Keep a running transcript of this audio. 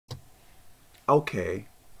okay,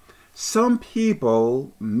 some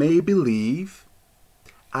people may believe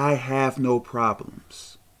I have no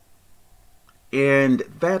problems. And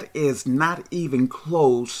that is not even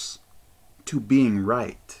close to being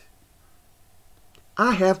right.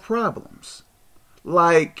 I have problems.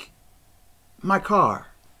 Like my car.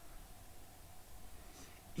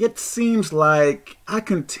 It seems like I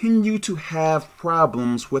continue to have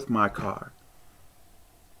problems with my car.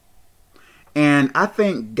 And I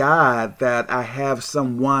thank God that I have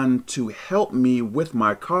someone to help me with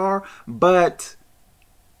my car, but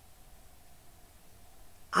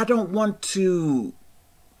I don't want to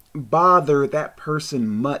bother that person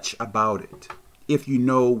much about it, if you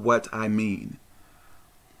know what I mean.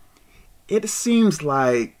 It seems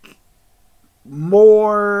like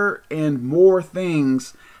more and more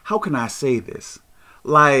things, how can I say this?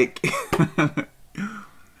 Like,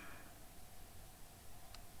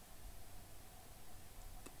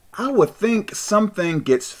 I would think something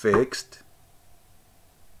gets fixed,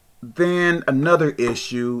 then another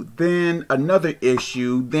issue, then another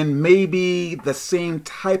issue, then maybe the same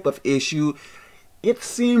type of issue. It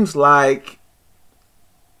seems like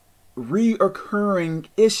reoccurring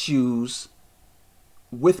issues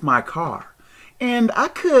with my car. And I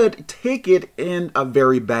could take it in a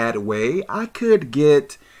very bad way. I could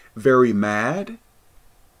get very mad.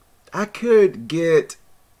 I could get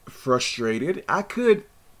frustrated. I could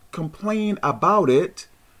complain about it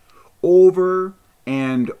over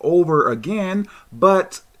and over again,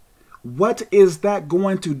 but what is that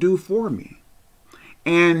going to do for me?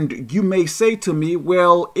 And you may say to me,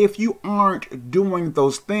 well, if you aren't doing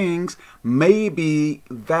those things, maybe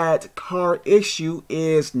that car issue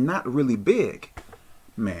is not really big.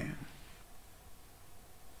 Man,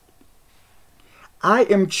 I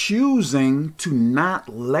am choosing to not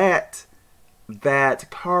let that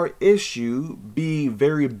car issue be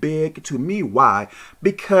very big to me. Why?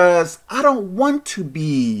 Because I don't want to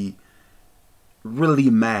be really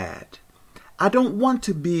mad. I don't want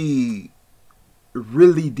to be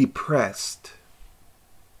really depressed.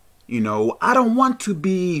 I don't want to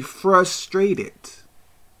be frustrated.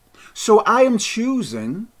 So I am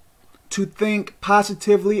choosing to think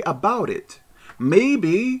positively about it.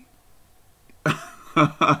 Maybe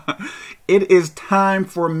it is time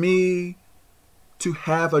for me to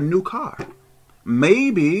have a new car.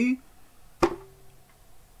 Maybe,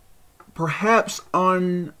 perhaps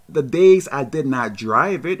on the days I did not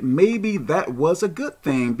drive it, maybe that was a good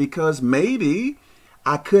thing, because maybe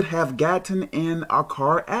I could have gotten in a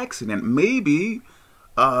car accident. Maybe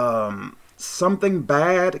something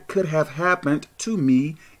bad could have happened to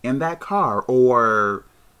me in that car or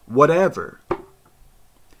whatever.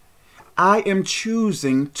 I am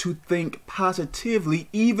choosing to think positively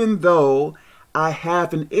even though I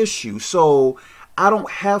have an issue. So I don't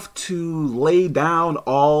have to lay down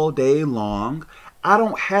all day long. I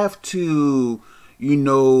don't have to,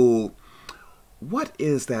 what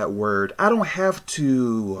is that word? I don't have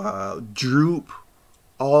to droop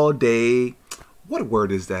all day. What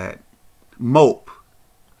word is that? Mope.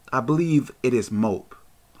 I believe it is mope.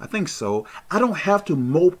 I think so. I don't have to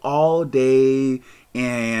mope all day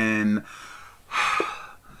and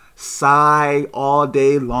sigh all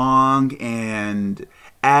day long and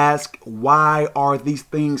ask, why are these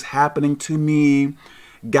things happening to me?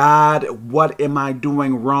 God, what am I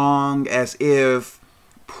doing wrong? As if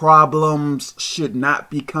problems should not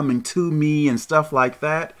be coming to me and stuff like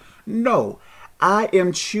that. No, I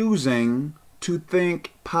am choosing to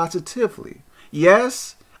think positively.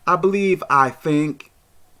 Yes, I believe I think,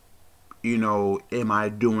 am I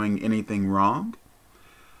doing anything wrong?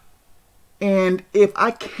 And if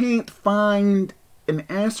I can't find an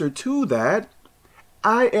answer to that,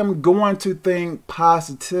 I am going to think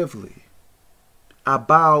positively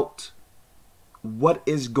about what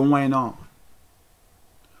is going on.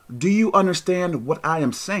 Do you understand what I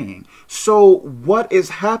am saying? So what is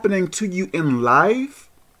happening to you in life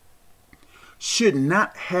should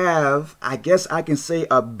not have, I guess I can say,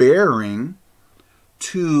 a bearing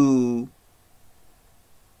to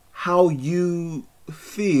how you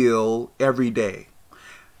feel every day.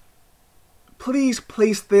 Please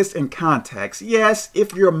place this in context. Yes,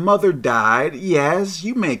 if your mother died, yes,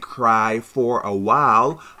 you may cry for a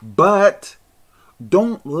while, but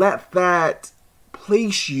don't let that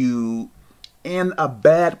place you in a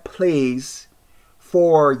bad place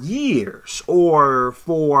for years or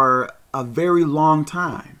for a very long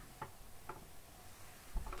time.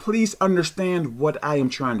 Please understand what I am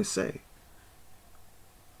trying to say.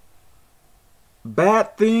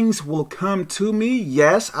 Bad things will come to me.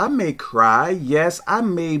 Yes, I may cry. Yes, I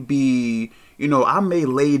may be, I may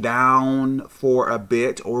lay down for a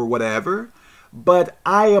bit or whatever. but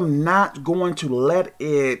I am not going to let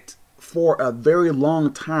it for a very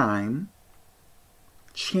long time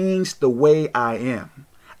change the way I am.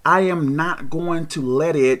 I am not going to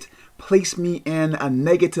let it place me in a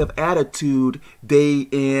negative attitude day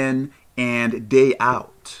in and day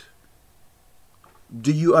out.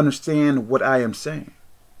 Do you understand what I am saying?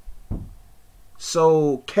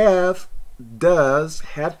 So Kev does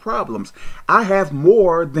have problems. I have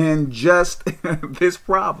more than just this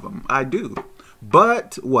problem. I do.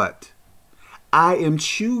 But what? I am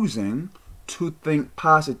choosing to think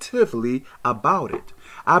positively about it.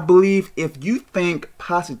 I believe if you think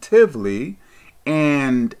positively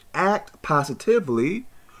and act positively,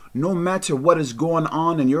 no matter what is going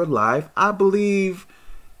on in your life, I believe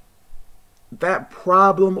that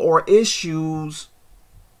problem or issues,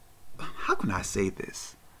 how can I say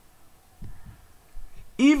this?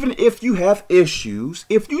 Even if you have issues,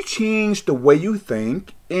 if you change the way you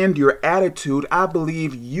think and your attitude, I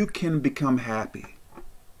believe you can become happy.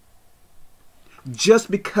 Just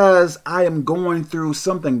because I am going through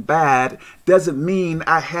something bad doesn't mean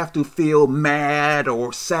I have to feel mad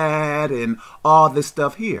or sad and all this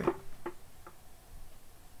stuff here.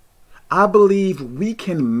 I believe we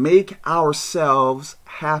can make ourselves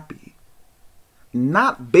happy,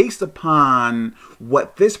 not based upon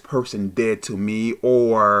what this person did to me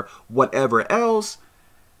or whatever else.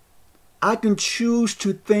 I can choose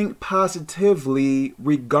to think positively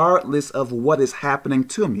regardless of what is happening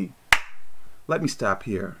to me. Let me stop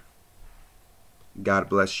here. God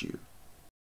bless you.